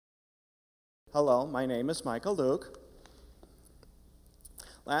Hello, my name is Michael Luke.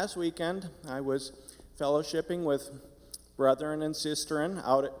 Last weekend, I was fellowshipping with brethren and sisterin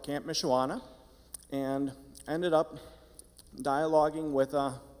out at Camp Mishawanda and ended up dialoguing with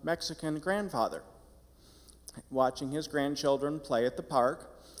a Mexican grandfather, watching his grandchildren play at the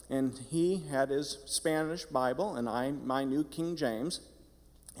park, and he had his Spanish Bible and I my New King James,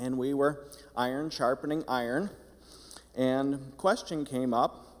 and we were iron sharpening iron, and question came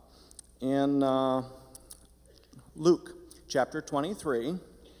up in Luke chapter 23,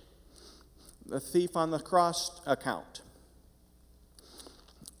 the thief on the cross account.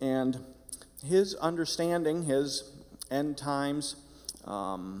 And his understanding, his end times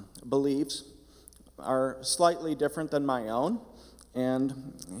beliefs are slightly different than my own.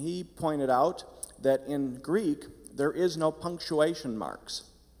 And he pointed out that in Greek, there is no punctuation marks.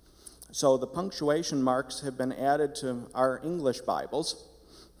 So the punctuation marks have been added to our English Bibles.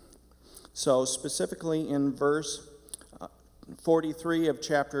 So specifically in verse 43 of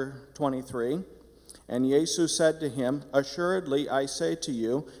chapter 23, and Jesus said to him, "Assuredly I say to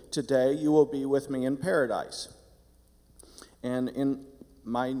you, today you will be with me in paradise." And in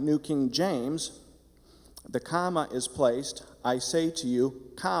my New King James, the comma is placed, "I say to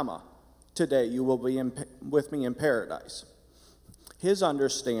you, comma, today you will be with me in paradise." His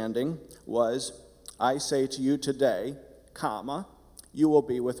understanding was, "I say to you today, comma, you will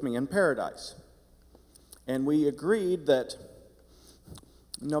be with me in paradise." And we agreed that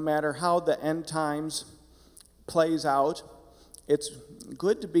no matter how the end times plays out, it's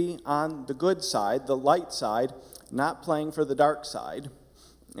good to be on the good side, the light side, not playing for the dark side.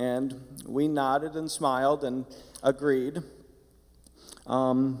 And we nodded and smiled and agreed.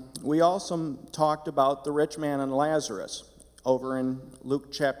 We also talked about the rich man and Lazarus over in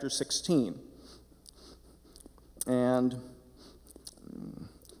Luke chapter 16. And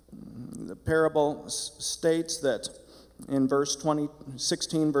the parable states that in verse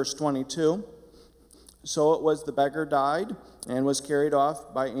 16, verse 22, "So it was the beggar died and was carried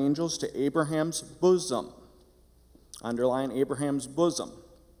off by angels to Abraham's bosom." Underline Abraham's bosom.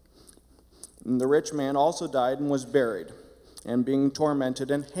 "And the rich man also died and was buried, and being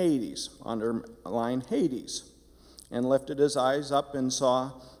tormented in Hades," underline Hades, "and lifted his eyes up and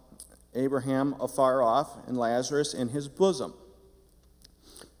saw Abraham afar off and Lazarus in his bosom."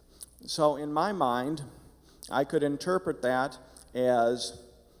 So in my mind, I could interpret that as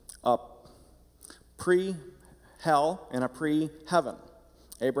a pre-hell and a pre-heaven.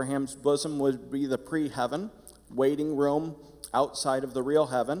 Abraham's bosom would be the pre-heaven, waiting room outside of the real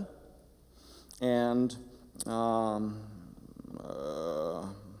heaven. And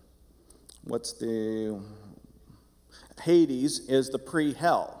Hades is the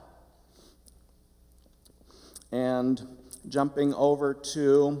pre-hell. And jumping over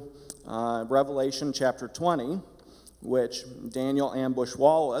to Revelation chapter 20, which Daniel Ambush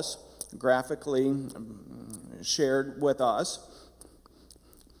Wallace graphically shared with us.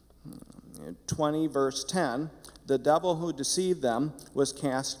 20 verse 10, "The devil who deceived them was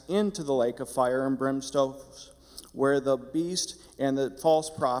cast into the lake of fire and brimstone, where the beast and the false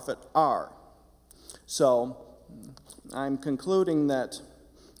prophet are." So I'm concluding that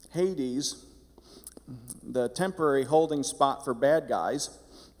Hades, the temporary holding spot for bad guys,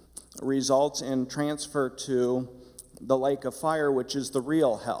 results in transfer to the lake of fire, which is the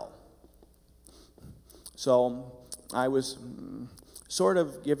real hell. So I was sort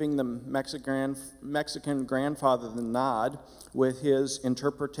of giving the Mexican grandfather the nod with his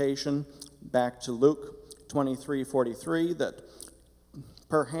interpretation back to Luke 23:43, that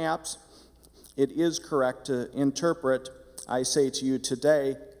perhaps it is correct to interpret, "I say to you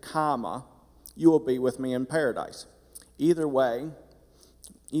today, comma, you will be with me in paradise." Either way,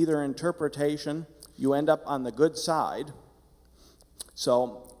 either interpretation, you end up on the good side.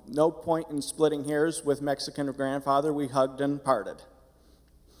 So no point in splitting hairs with Mexican grandfather. We hugged and parted.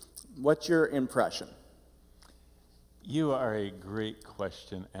 What's your impression? You are a great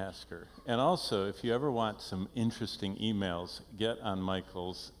question asker. And also, if you ever want some interesting emails, get on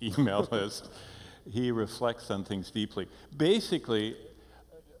Michael's email list. He reflects on things deeply. Basically,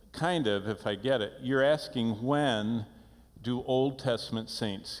 kind of, if I get it, you're asking, when do Old Testament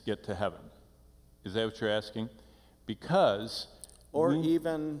saints get to heaven? Is that what you're asking? Because Or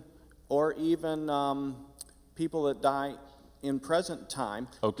even people that die in present time,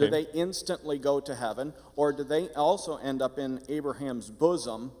 okay, do they instantly go to heaven, or do they also end up in Abraham's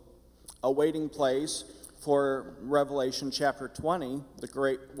bosom, a waiting place for Revelation chapter 20, the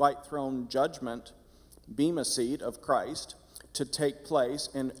great white throne judgment, bema seat of Christ, to take place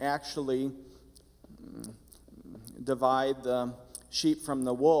and actually divide the sheep from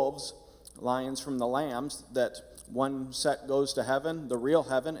the wolves lions from the lambs, that one set goes to heaven, the real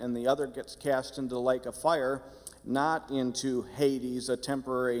heaven, and the other gets cast into the lake of fire, not into Hades, a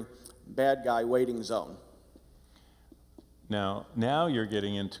temporary bad guy waiting zone. Now you're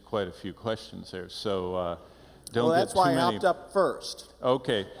getting into quite a few questions there, so don't well, get that's too why many. I hopped up first.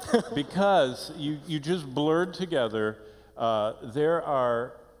 Okay, because you just blurred together. There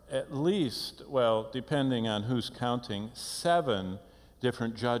are at least, well, depending on who's counting, 7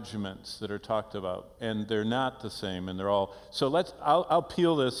 different judgments that are talked about, and they're not the same, and they're all. So I'll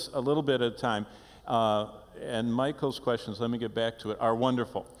peel this a little bit at a time. And Michael's questions, let me get back to it, are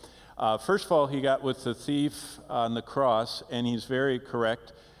wonderful. First of all, he got with the thief on the cross, and he's very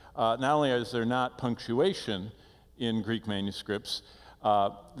correct. Not only is there not punctuation in Greek manuscripts,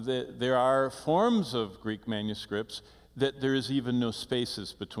 there are forms of Greek manuscripts that there is even no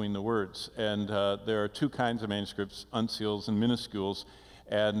spaces between the words. And there are 2 kinds of manuscripts, uncials and minuscules.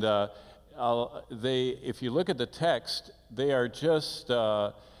 And if you look at the text, they are just,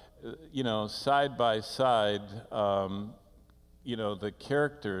 side by side, the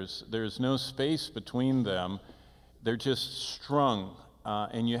characters, there's no space between them. They're just strung.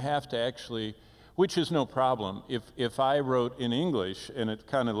 And you have to actually, which is no problem. If I wrote in English, and it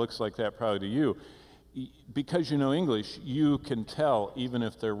kind of looks like that probably to you, because you know English, you can tell even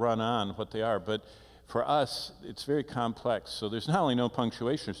if they're run on what they are. But for us, it's very complex. So there's not only no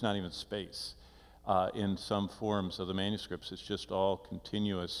punctuation, there's not even space in some forms of the manuscripts. It's just all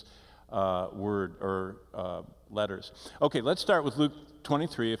continuous word or letters. Okay, let's start with Luke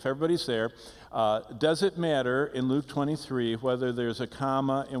 23. If everybody's there, does it matter in Luke 23 whether there's a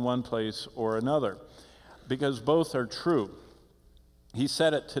comma in one place or another? Because both are true. He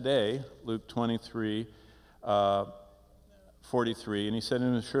said it today, Luke 23, 43, and he said,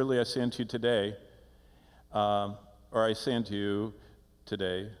 "And surely I say unto you today, or I say unto you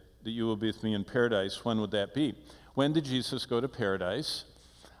today, that you will be with me in paradise." When would that be? When did Jesus go to paradise?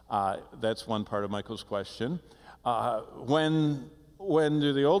 That's one part of Michael's question. When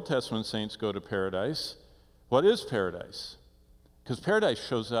do the Old Testament saints go to paradise? What is paradise? Because paradise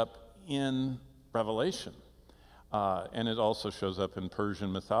shows up in Revelation. And it also shows up in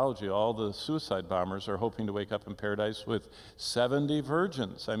Persian mythology. All the suicide bombers are hoping to wake up in paradise with 70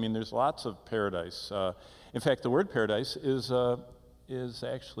 virgins. I mean, there's lots of paradise. In fact, the word paradise is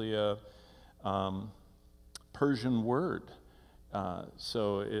actually a Persian word.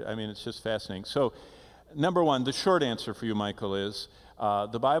 It's just fascinating. So, number one, the short answer for you, Michael, is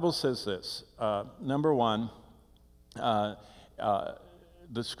the Bible says this. Number one,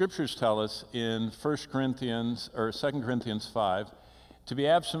 the scriptures tell us in 2 Corinthians 5, to be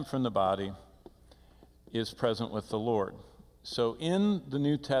absent from the body is present with the Lord. So in the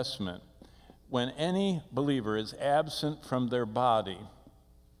New Testament, when any believer is absent from their body,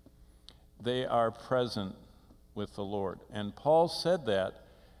 they are present with the Lord. And Paul said that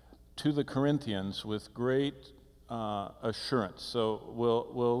to the Corinthians with great assurance. So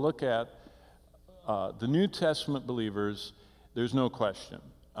we'll look at the New Testament believers. There's no question.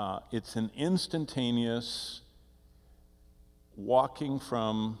 It's an instantaneous walking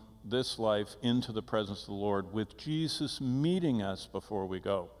from this life into the presence of the Lord with Jesus meeting us before we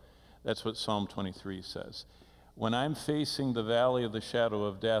go. That's what Psalm 23 says. When I'm facing the valley of the shadow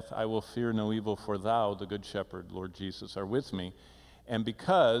of death, I will fear no evil, for thou, the good shepherd, Lord Jesus, are with me. And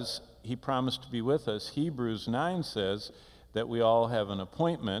because he promised to be with us, Hebrews 9 says that we all have an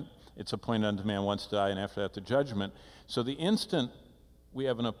appointment. It's appointed unto man once to die, and after that the judgment. So the instant we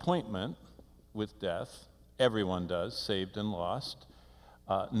have an appointment with death, everyone does, saved and lost.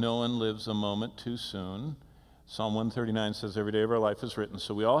 No one lives a moment too soon. Psalm 139 says every day of our life is written.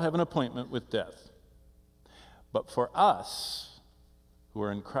 So we all have an appointment with death. But for us who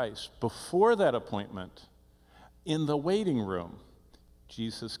are in Christ, before that appointment, in the waiting room,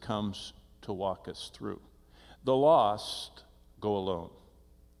 Jesus comes to walk us through. The lost go alone,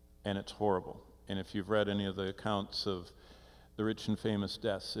 and it's horrible. And if you've read any of the accounts of the rich and famous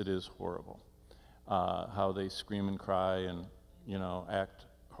deaths, it is horrible. How they scream and cry and, act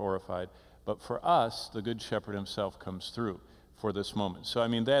horrified. But for us, the Good Shepherd himself comes through for this moment. So,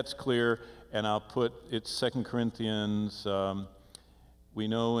 that's clear, and I'll put, it's 2 Corinthians, we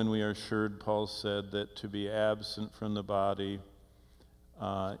know and we are assured, Paul said, that to be absent from the body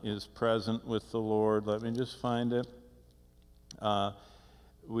is present with the Lord. Let me just find it.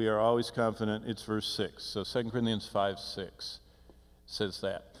 We are always confident. It's verse 6. So 2 Corinthians 5:6 says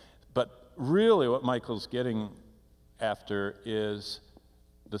that. But really what Michael's getting after is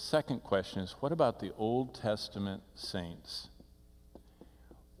the second question is, what about the Old Testament saints?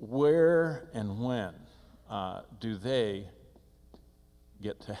 Where and when do they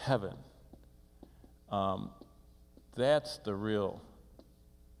get to heaven? That's the real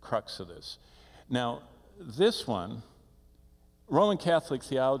crux of this. Now, this one, Roman Catholic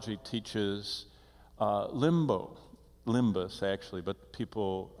theology teaches limbus actually, but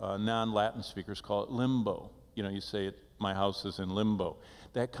people, non-Latin speakers call it limbo. You know, you say it, my house is in limbo.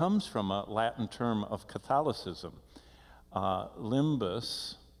 That comes from a Latin term of Catholicism.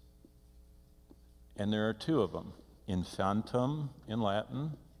 Limbus, and there are two of them. Infantum in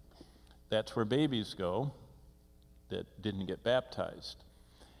Latin, that's where babies go that didn't get baptized.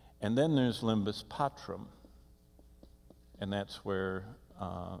 And then there's limbus patrum, and that's where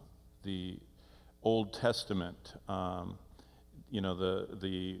the Old Testament, you know,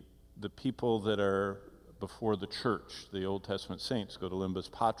 the people that are before the church, the Old Testament saints, go to limbus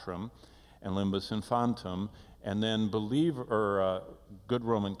patrum and limbus infantum, and then good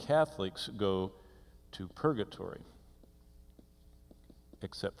Roman Catholics go to purgatory,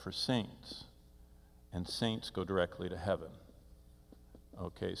 except for saints, and saints go directly to heaven.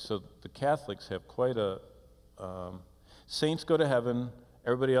 Okay, so the Catholics have quite a, saints go to heaven,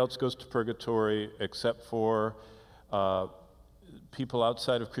 everybody else goes to purgatory, except for people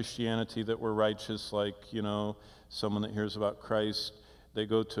outside of Christianity that were righteous, like, you know, someone that hears about Christ, they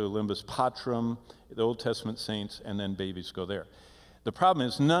go to limbus patrum, the Old Testament saints, and then babies go there. The problem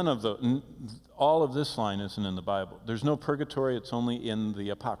is all of this line isn't in the Bible. There's no purgatory, it's only in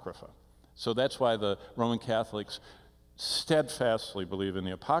the Apocrypha. So that's why the Roman Catholics steadfastly believe in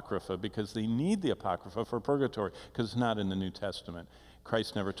the Apocrypha, because they need the Apocrypha for purgatory, because it's not in the New Testament.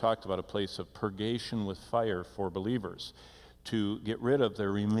 Christ never talked about a place of purgation with fire for believers to get rid of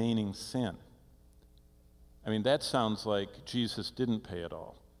their remaining sin. I mean, that sounds like Jesus didn't pay it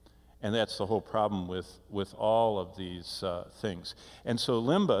all. And that's the whole problem with all of these things. And so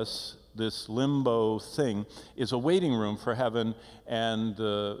limbus, this limbo thing, is a waiting room for heaven, and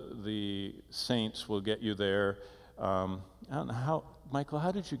the saints will get you there. I don't know how, Michael,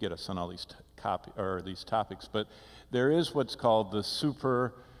 how did you get us on all these these topics? But there is what's called the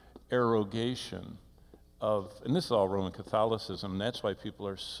supererogation of, and this is all Roman Catholicism, and that's why people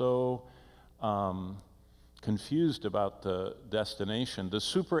are so confused about the destination. The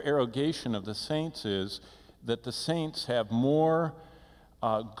supererogation of the saints is that the saints have more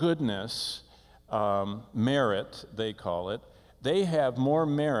goodness, merit, they call it. They have more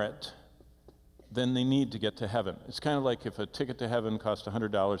merit than they need to get to heaven. It's kind of like if a ticket to heaven costs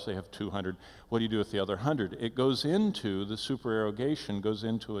 $100, they have $200. What do you do with the other $100? It goes into, the supererogation goes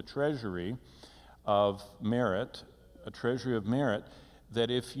into a treasury of merit,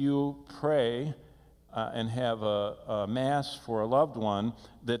 that if you pray and have a mass for a loved one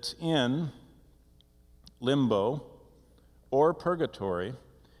that's in limbo or purgatory,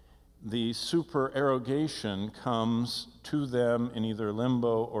 the supererogation comes to them in either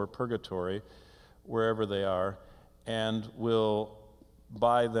limbo or purgatory, wherever they are, and will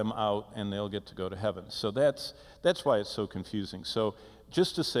buy them out, and they'll get to go to heaven. So that's why it's so confusing. So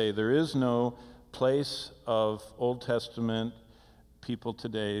just to say, there is no place of Old Testament people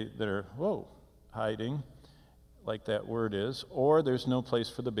today that are, hiding, like that word is, or there's no place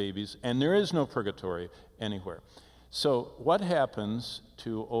for the babies, and there is no purgatory anywhere. So what happens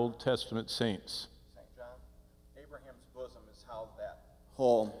to Old Testament saints? St. John, Abraham's bosom is how that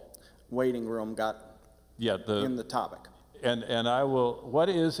whole waiting room got in the topic. And I will, what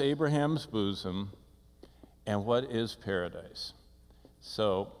is Abraham's bosom and what is paradise?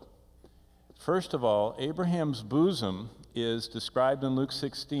 So, first of all, Abraham's bosom is described in Luke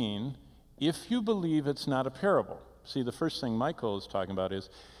 16 if you believe it's not a parable. See, the first thing Michael is talking about is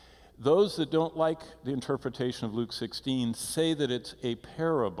those that don't like the interpretation of Luke 16 say that it's a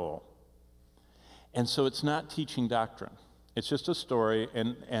parable. And so it's not teaching doctrine. It's just a story,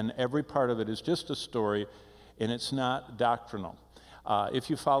 and every part of it is just a story, and it's not doctrinal. If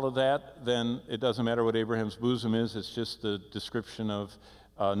you follow that, then it doesn't matter what Abraham's bosom is. It's just the description of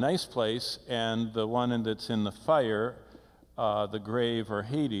a nice place, and the one that's in the fire, the grave or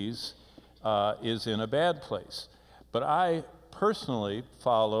Hades, is in a bad place. But I personally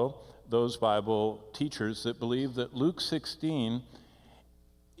follow those Bible teachers that believe that Luke 16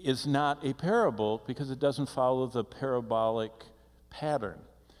 is not a parable because it doesn't follow the parabolic pattern.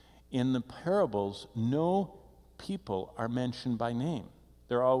 In the parables, no people are mentioned by name.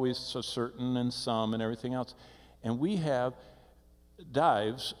 They're always so certain and some and everything else. And we have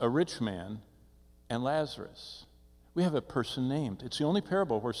Dives, a rich man, and Lazarus. We have a person named. It's the only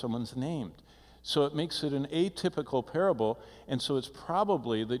parable where someone's named. So it makes it an atypical parable, and so it's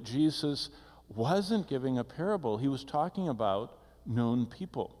probably that Jesus wasn't giving a parable. He was talking about known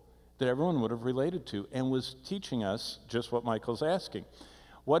people that everyone would have related to and was teaching us just what Michael's asking.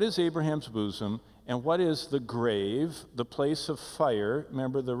 What is Abraham's bosom, and what is the grave, the place of fire?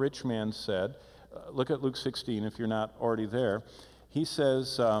 Remember, the rich man said, look at Luke 16 if you're not already there. He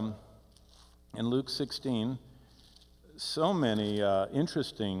says in Luke 16, so many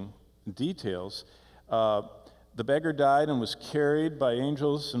interesting details. The beggar died and was carried by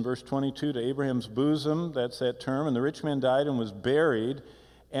angels in verse 22 to Abraham's bosom, that's that term, and the rich man died and was buried,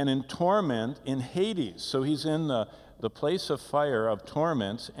 and in torment in Hades. So he's in the place of fire, of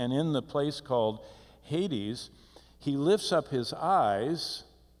torments, and in the place called Hades, he lifts up his eyes,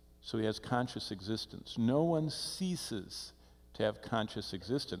 so he has conscious existence. No one ceases to have conscious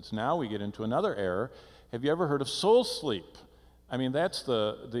existence. Now we get into another error. Have you ever heard of soul sleep? I mean, that's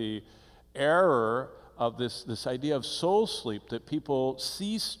the error of this idea of soul sleep, that people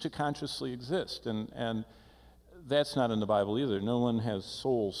cease to consciously exist. And that's not in the Bible either. No one has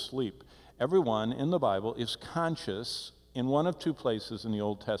soul sleep. Everyone in the Bible is conscious in one of two places in the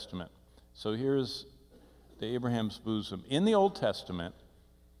Old Testament. So here's the Abraham's bosom. In the Old Testament,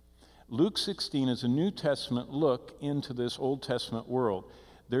 Luke 16 is a New Testament look into this Old Testament world.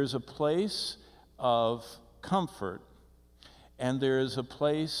 There's a place of comfort, and there is a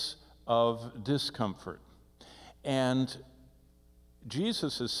place of discomfort. And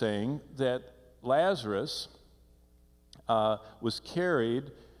Jesus is saying that Lazarus was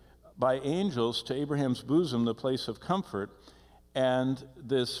carried by angels to Abraham's bosom, the place of comfort, and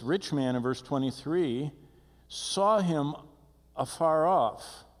this rich man in verse 23 saw him afar off,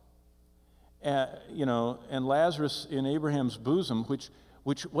 and Lazarus in Abraham's bosom, which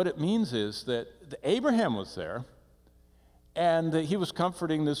what it means is that Abraham was there, and that he was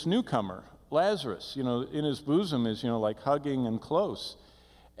comforting this newcomer, Lazarus, in his bosom is, like hugging and close.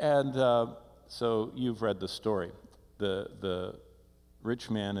 And so you've read the story. The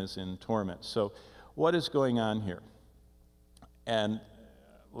rich man is in torment. So what is going on here? And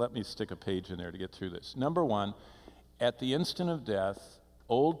let me stick a page in there to get through this. Number one, at the instant of death,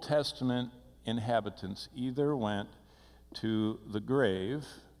 Old Testament inhabitants either went to the grave,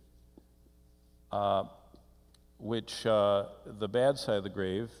 which the bad side of the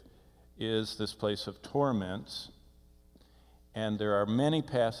grave is this place of torments, and there are many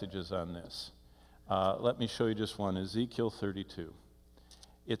passages on this. Let me show you just one, Ezekiel 32.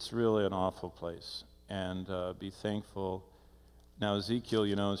 It's really an awful place, and be thankful. Now Ezekiel,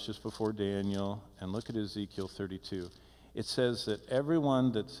 is just before Daniel, and look at Ezekiel 32. It says that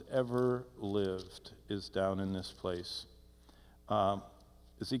everyone that's ever lived is down in this place.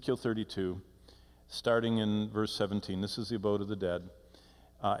 Ezekiel 32, starting in verse 17, this is the abode of the dead.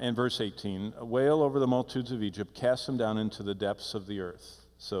 And verse 18, wail over the multitudes of Egypt, cast them down into the depths of the earth.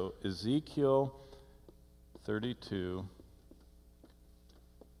 So Ezekiel 32,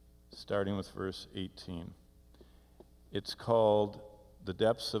 starting with verse 18. It's called the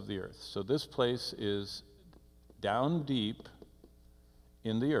depths of the earth. So this place is down deep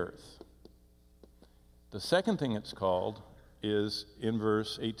in the earth. The second thing it's called is in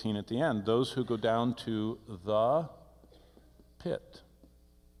verse 18 at the end, those who go down to the pit.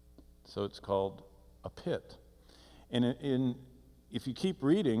 So it's called a pit. And if you keep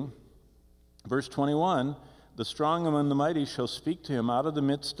reading, verse 21, the strong among the mighty shall speak to him out of the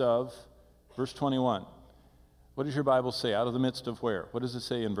midst of, verse 21. What does your Bible say? Out of the midst of where? What does it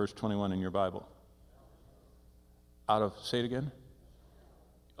say in verse 21 in your Bible? Out of, say it again?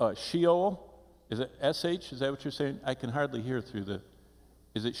 Sheol? Is it SH? Is that what you're saying? I can hardly hear through the,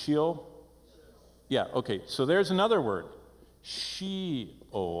 is it Sheol? Yeah, okay. So there's another word.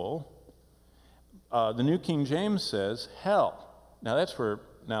 Sheol. The New King James says hell. Now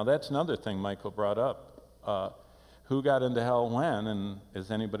that's another thing Michael brought up. Who got into hell when, and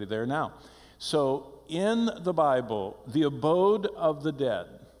is anybody there now? So in the Bible, the abode of the dead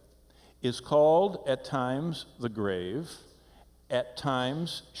is called at times the grave, at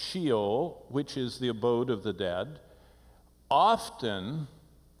times Sheol, which is the abode of the dead. Often,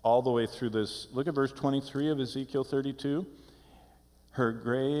 all the way through this, look at verse 23 of Ezekiel 32. Her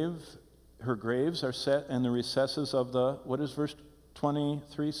graves are set in the recesses of the, what does verse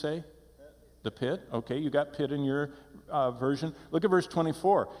 23 say? The pit. Okay, you got pit in your version. Look at verse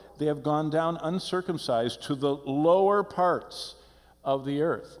 24. They have gone down uncircumcised to the lower parts of the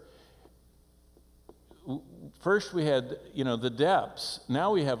earth. First we had, the depths.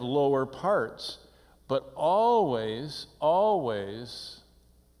 Now we have lower parts. But always,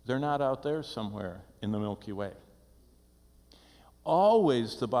 they're not out there somewhere in the Milky Way.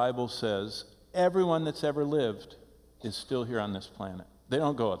 Always, the Bible says, everyone that's ever lived is still here on this planet. They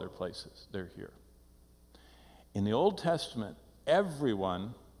don't go other places. They're here. In the Old Testament,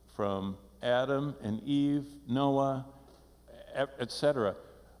 everyone from Adam and Eve, Noah, etc.,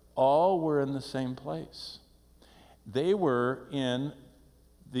 all were in the same place. They were in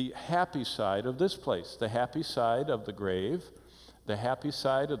the happy side of this place, the happy side of the grave, the happy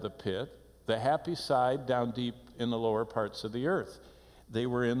side of the pit, the happy side down deep in the lower parts of the earth. They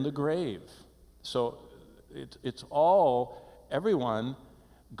were in the grave. So it's all, everyone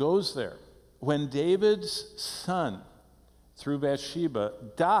goes there. When David's son, through Bathsheba,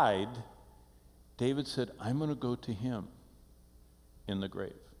 died, David said, I'm going to go to him in the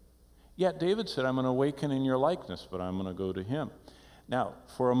grave. Yet David said, I'm going to awaken in your likeness, but I'm going to go to him. Now,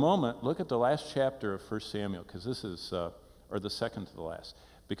 for a moment, look at the last chapter of 1 Samuel, because this is, or the second to the last,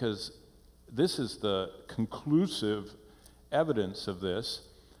 because this is the conclusive evidence of this.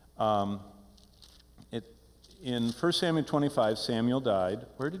 In 1 Samuel 25, Samuel died.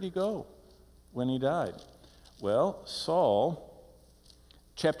 Where did he go when he died? Well, Saul,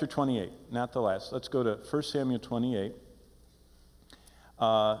 chapter 28, not the last. Let's go to 1 Samuel 28.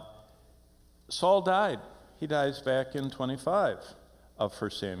 Saul died. He dies back in 25 of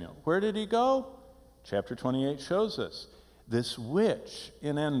 1 Samuel. Where did he go? Chapter 28 shows us. This witch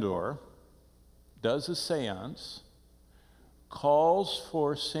in Endor does a seance, calls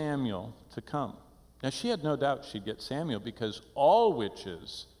for Samuel to come. Now, she had no doubt she'd get Samuel because all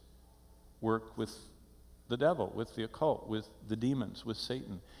witches work with the devil, with the occult, with the demons, with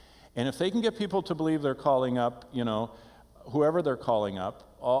Satan. And if they can get people to believe they're calling up, whoever they're calling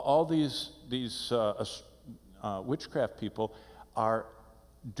up, all these witchcraft people are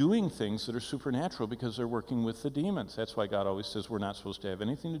doing things that are supernatural because they're working with the demons. That's why God always says we're not supposed to have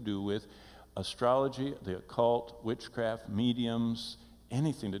anything to do with astrology, the occult, witchcraft, mediums,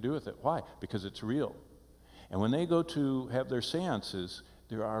 anything to do with it. Why? Because it's real. And when they go to have their seances,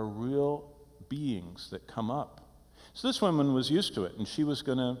 there are real beings that come up. So this woman was used to it, and she was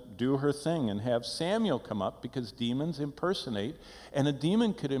going to do her thing and have Samuel come up because demons impersonate, and a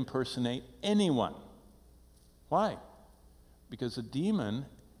demon could impersonate anyone. Why? Because a demon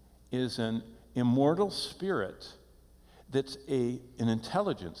is an immortal spirit that's an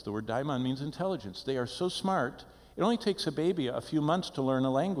intelligence. The word daimon means intelligence. They are so smart, it only takes a baby a few months to learn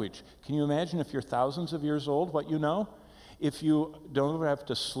a language. Can you imagine if you're thousands of years old, what you know? If you don't have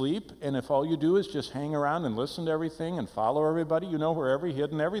to sleep, and if all you do is just hang around and listen to everything and follow everybody, you know where every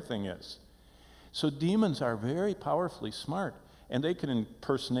hidden everything is. So demons are very powerfully smart, and they can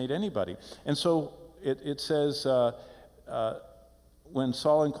impersonate anybody. And so it says, when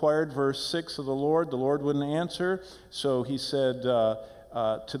Saul inquired, verse 6 of the Lord wouldn't answer. So he said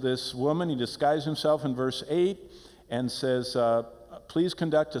to this woman, he disguised himself in verse 8 and says, please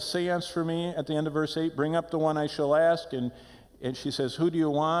conduct a seance for me at the end of verse 8. Bring up the one I shall ask. And she says, who do you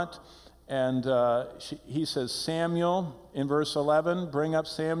want? And he says, Samuel in verse 11. Bring up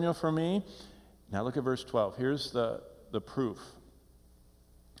Samuel for me. Now look at verse 12. Here's the proof.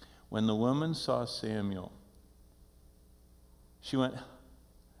 When the woman saw Samuel, she went,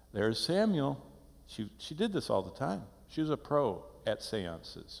 there's Samuel. She did this all the time. She was a pro at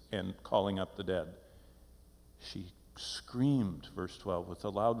seances and calling up the dead. She screamed, verse 12, with a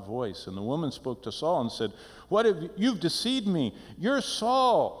loud voice. And the woman spoke to Saul and said, you've deceived me. You're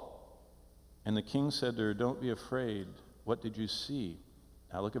Saul. And the king said to her, don't be afraid. What did you see?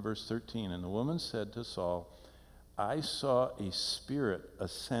 Now look at verse 13. And the woman said to Saul, I saw a spirit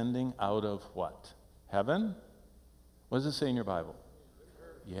ascending out of what? Heaven? What does it say in your Bible?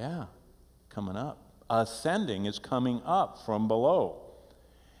 Yeah, coming up. Ascending is coming up from below.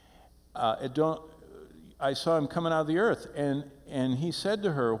 I saw him coming out of the earth, and he said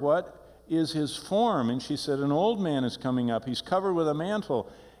to her, what is his form? And she said, an old man is coming up. He's covered with a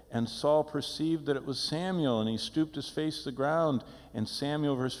mantle. And Saul perceived that it was Samuel, and he stooped his face to the ground. And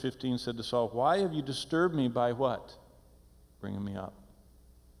Samuel, verse 15, said to Saul, why have you disturbed me by what? Bringing me up.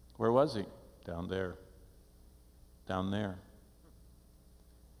 Where was he? Down there. Down there.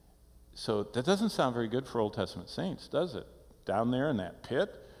 So that doesn't sound very good for Old Testament saints, does it? Down there in that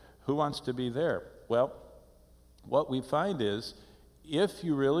pit? Who wants to be there? Well, what we find is, if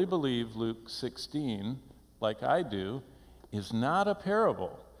you really believe Luke 16, like I do, is not a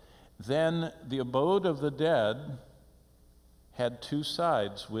parable, then the abode of the dead had two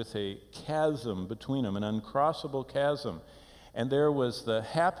sides with a chasm between them, an uncrossable chasm. And there was the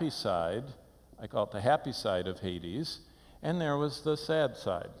happy side, I call it the happy side of Hades, and there was the sad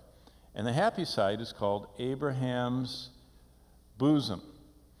side. And the happy side is called Abraham's bosom.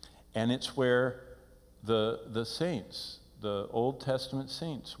 And it's where the saints, the Old Testament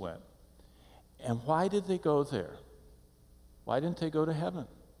saints went. And why did they go there? Why didn't they go to heaven?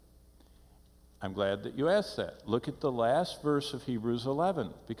 I'm glad that you asked that. Look at the last verse of Hebrews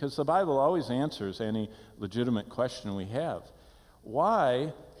 11, because the Bible always answers any legitimate question we have.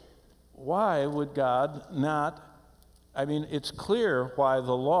 Why why would God not, I mean, it's clear why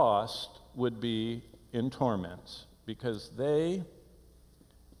the lost would be in torments, because they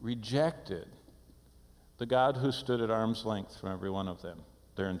rejected the God who stood at arm's length from every one of them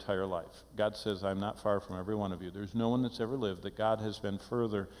their entire life. God says, I'm not far from every one of you. There's no one that's ever lived that God has been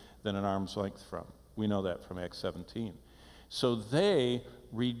further than an arm's length from. We know that from Acts 17. So they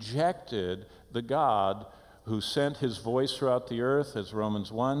rejected the God who sent his voice throughout the earth, as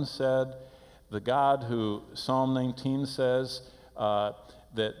Romans 1 said, the God who Psalm 19 says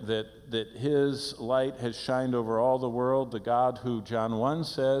that his light has shined over all the world, the God who John 1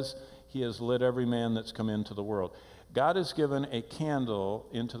 says he has lit every man that's come into the world. God has given a candle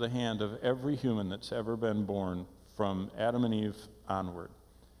into the hand of every human that's ever been born from Adam and Eve onward.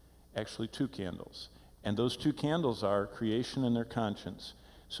 Actually, 2 candles. And those 2 candles are creation and their conscience.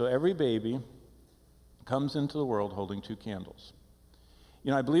 So every baby comes into the world holding 2 candles.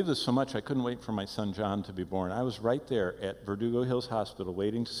 You know, I believe this so much I couldn't wait for my son John to be born. I was right there at Verdugo Hills Hospital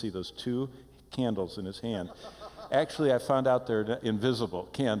waiting to see those 2 candles in his hand. Actually, I found out they're invisible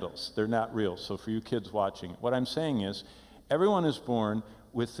candles. They're not real. So for you kids watching, what I'm saying is everyone is born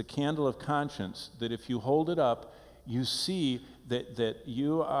with the candle of conscience, that if you hold it up, you see that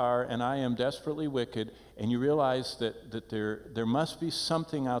you are and I am desperately wicked, and you realize that there must be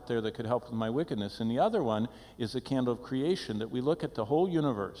something out there that could help with my wickedness. And the other one is the candle of creation, that we look at the whole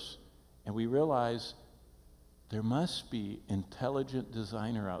universe and we realize there must be intelligent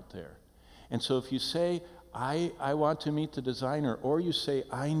designer out there. And so if you say, I want to meet the designer, or you say,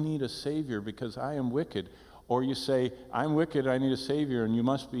 I need a savior because I am wicked, or you say, I'm wicked, I need a savior, and you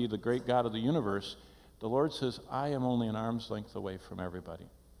must be the great God of the universe, the Lord says, I am only an arm's length away from everybody.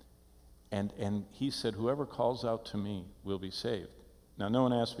 And he said, whoever calls out to me will be saved. Now, no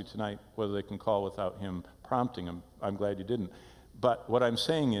one asked me tonight whether they can call without him prompting them. I'm glad you didn't. But what I'm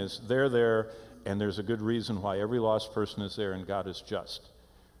saying is, they're there, and there's a good reason why every lost person is there, and God is just.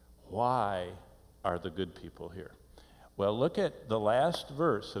 Why are the good people here? Well, look at the last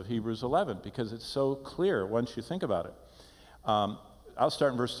verse of Hebrews 11, because it's so clear once you think about it. I'll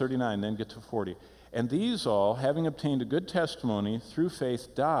start in verse 39, then get to 40. And these all, having obtained a good testimony through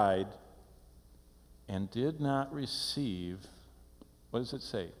faith, died and did not receive, what does it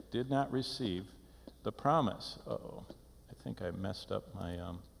say? Did not receive the promise. Uh-oh, I think I messed up my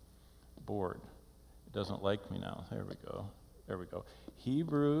board. It doesn't like me now. There we go. There we go.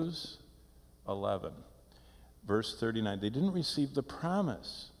 Hebrews 11, verse 39. They didn't receive the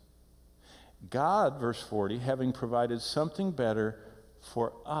promise. God, verse 40, having provided something better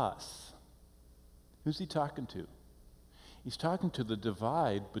for us. Who's he talking to? He's talking to the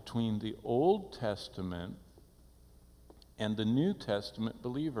divide between the Old Testament and the New Testament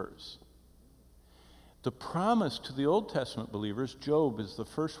believers. The promise to the Old Testament believers, Job is the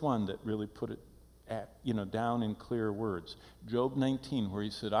first one that really put it down in clear words. Job 19, where he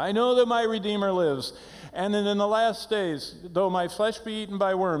said, I know that my Redeemer lives, and then in the last days, though my flesh be eaten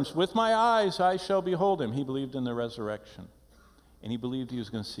by worms, with my eyes I shall behold him. He believed in the resurrection, and he believed he was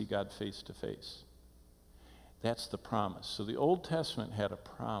going to see God face to face. That's the promise. So the Old Testament had a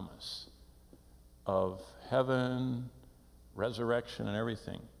promise of heaven, resurrection, and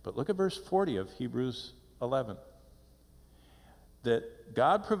everything. But look at verse 40 of Hebrews 11. That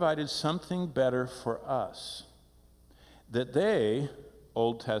God provided something better for us, that they,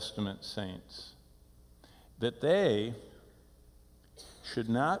 Old Testament saints, that they should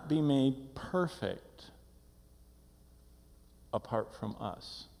not be made perfect apart from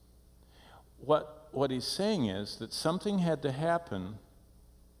us. What he's saying is that something had to happen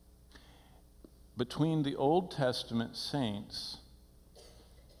between the Old Testament saints,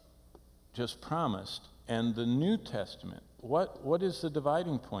 just promised, and the New Testament. What is the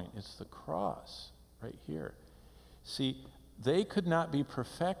dividing point? It's the cross right here. See, they could not be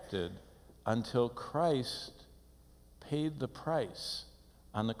perfected until Christ paid the price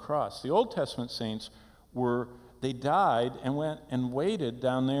on the cross. The Old Testament saints they died and went and waited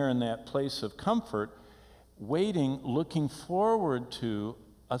down there in that place of comfort, waiting, looking forward to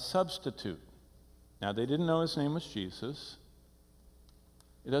a substitute. Now, they didn't know his name was Jesus.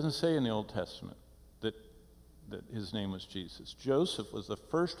 It doesn't say in the Old Testament that his name was Jesus. Joseph was the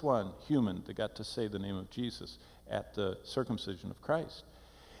first one, human, that got to say the name of Jesus at the circumcision of Christ.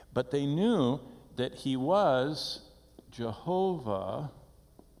 But they knew that he was Jehovah,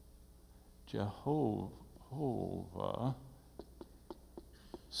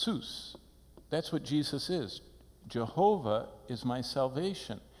 Sus. That's what Jesus is. Jehovah is my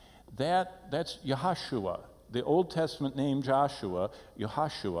salvation. That's Yahashua. The Old Testament name Joshua,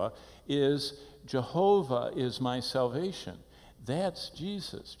 Yahashua, is Jehovah is my salvation. That's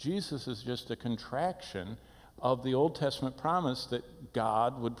Jesus. Jesus is just a contraction of the Old Testament promise that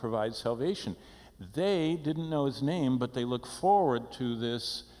God would provide salvation. They didn't know his name, but they look forward to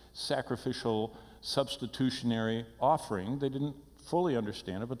this sacrificial substitutionary offering. They didn't fully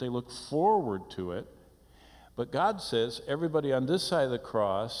understand it, but they look forward to it. But God says, everybody on this side of the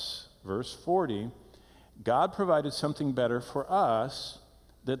cross, verse 40, God provided something better for us,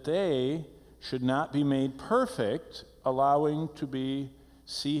 that they should not be made perfect, allowing to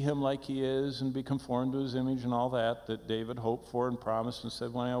see him like he is and be conformed to his image and all that David hoped for and promised and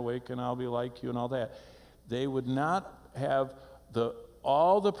said, when I awaken, I'll be like you and all that. They would not have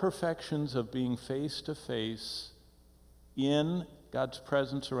all the perfections of being face to face in God's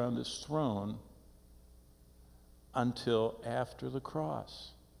presence around his throne until after the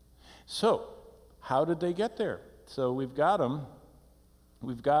cross. So, how did they get there? So we've got them.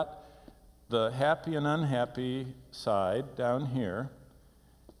 We've got the happy and unhappy side down here,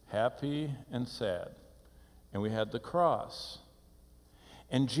 happy and sad. And we had the cross.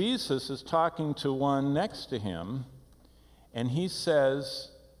 And Jesus is talking to one next to him, and he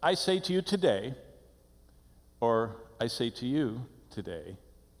says, I say to you today, or I say to you today,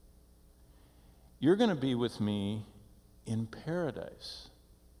 you're going to be with me in paradise.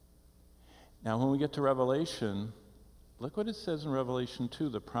 Now, when we get to Revelation, look what it says in Revelation 2,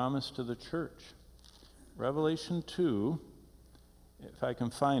 the promise to the church. Revelation 2, if I can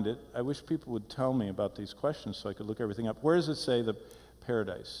find it, I wish people would tell me about these questions so I could look everything up. Where does it say the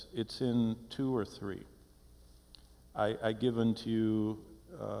paradise? It's in 2 or 3. I give unto you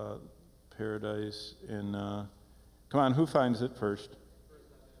paradise in, come on, who finds it first?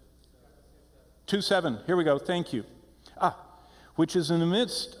 2:7, here we go, thank you. Which is in the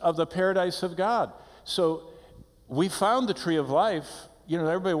midst of the paradise of God. So we found the tree of life. You know,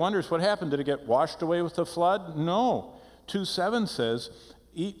 everybody wonders what happened. Did it get washed away with the flood? No. 2:7 says,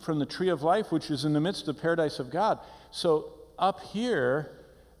 eat from the tree of life, which is in the midst of the paradise of God. So up here,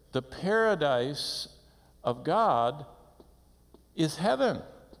 the paradise of God is heaven.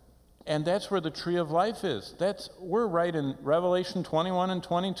 And that's where the tree of life is. We're right in Revelation 21 and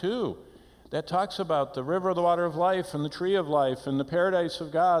 22. That talks about the river of the water of life and the tree of life and the paradise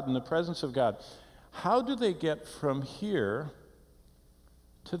of God and the presence of God. How do they get from here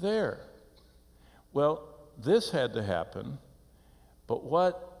to there? Well, this had to happen, but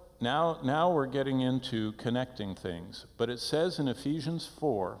now we're getting into connecting things. But it says in Ephesians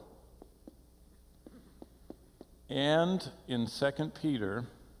 4 and in 2 Peter,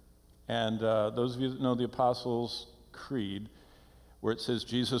 and those of you that know the Apostles' Creed, where it says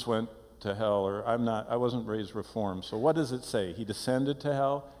Jesus went to hell, or I wasn't raised Reformed. So what does it say? He descended to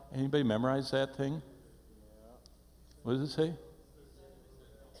hell. Anybody memorize that thing? What does it say?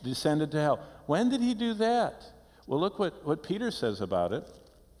 Descended to hell. When did he do that? Well, look what Peter says about it.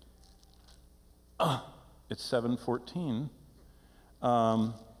 It's 7:14.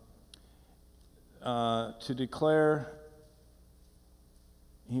 To declare,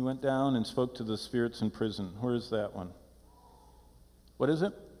 he went down and spoke to the spirits in prison. Where is that one? What is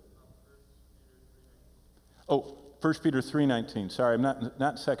it? 1 Peter 3:19. Sorry, I'm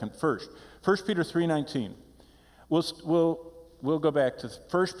not second. First. 1 Peter 3:19. We'll go back to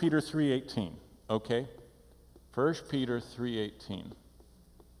 1 Peter 3:18. Okay? 1 Peter 3:18.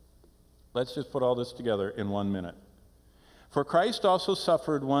 Let's just put all this together in 1 minute. For Christ also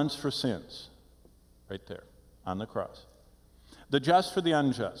suffered once for sins. Right there, on the cross. The just for the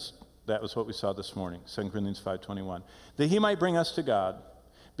unjust. That was what we saw this morning, 2 Corinthians 5:21. That he might bring us to God,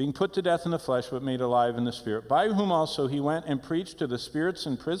 being put to death in the flesh, but made alive in the spirit, by whom also he went and preached to the spirits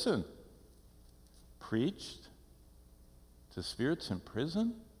in prison. Preached to spirits in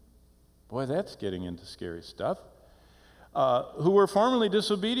prison? Boy, that's getting into scary stuff. Who were formerly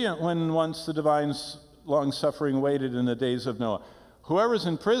disobedient when once the divine long-suffering waited in the days of Noah. Whoever's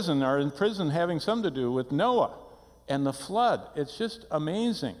in prison are in prison having something to do with Noah and the flood. It's just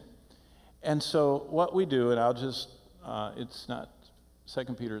amazing. And so what we do, and I'll just, it's not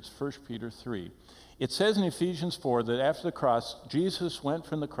 2 Peter, it's 1 Peter 3. It says in Ephesians 4 that after the cross, Jesus went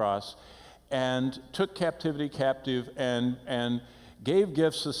from the cross and took captivity captive and gave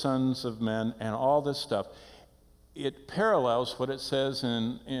gifts to sons of men and all this stuff. It parallels what it says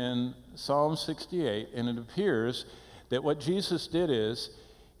in Psalm 68, and it appears that what Jesus did is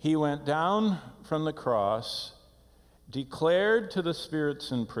he went down from the cross, declared to the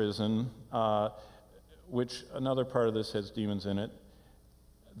spirits in prison, which another part of this has demons in it,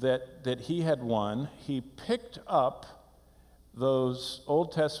 that he had won. He picked up those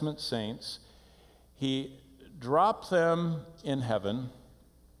Old Testament saints, he dropped them in heaven,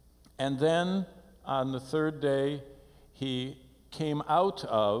 and then on the third day he came out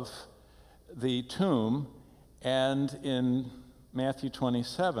of the tomb, and in Matthew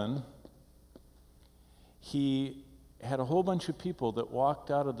 27, he had a whole bunch of people that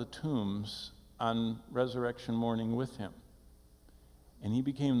walked out of the tombs on resurrection morning with him. And he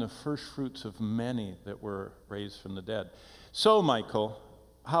became the first fruits of many that were raised from the dead. So, Michael,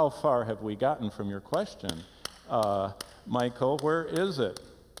 how far have we gotten from your question? Michael, where is it?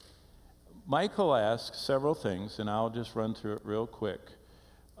 Michael asked several things, and I'll just run through it real quick.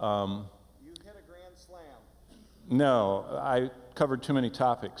 You hit a grand slam. No, I covered too many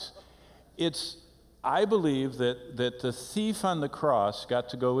topics. I believe that the thief on the cross got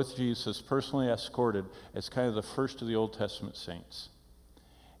to go with Jesus, personally escorted, as kind of the first of the Old Testament saints.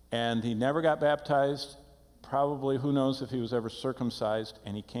 And he never got baptized, probably, who knows if he was ever circumcised,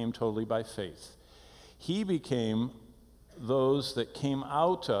 and he came totally by faith. He became those that came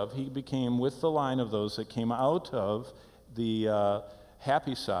out of, he became with the line of those that came out of the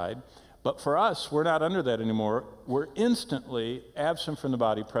happy side. But for us, we're not under that anymore. We're instantly absent from the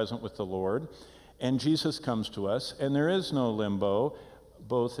body, present with the Lord. And Jesus comes to us, and there is no limbo,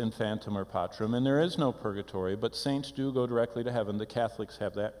 both infantum or patrum, and there is no purgatory, but saints do go directly to heaven. The Catholics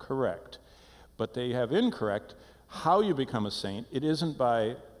have that correct. But they have incorrect how you become a saint. It isn't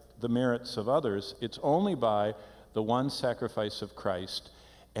by the merits of others. It's only by the one sacrifice of Christ.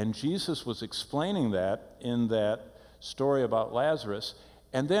 And Jesus was explaining that in that story about Lazarus.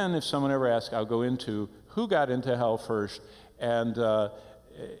 And then if someone ever asks, I'll go into who got into hell first. And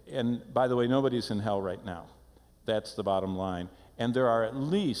by the way, nobody's in hell right now. That's the bottom line. And there are at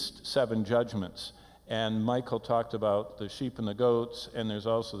least 7 judgments. And Michael talked about the sheep and the goats, and there's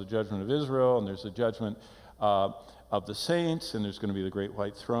also the judgment of Israel, and there's the judgment of the saints, and there's going to be the great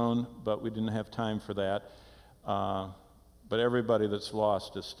white throne, but we didn't have time for that. But everybody that's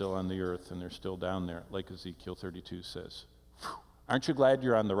lost is still on the earth, and they're still down there, like Ezekiel 32 says. Whew. Aren't you glad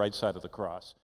you're on the right side of the cross?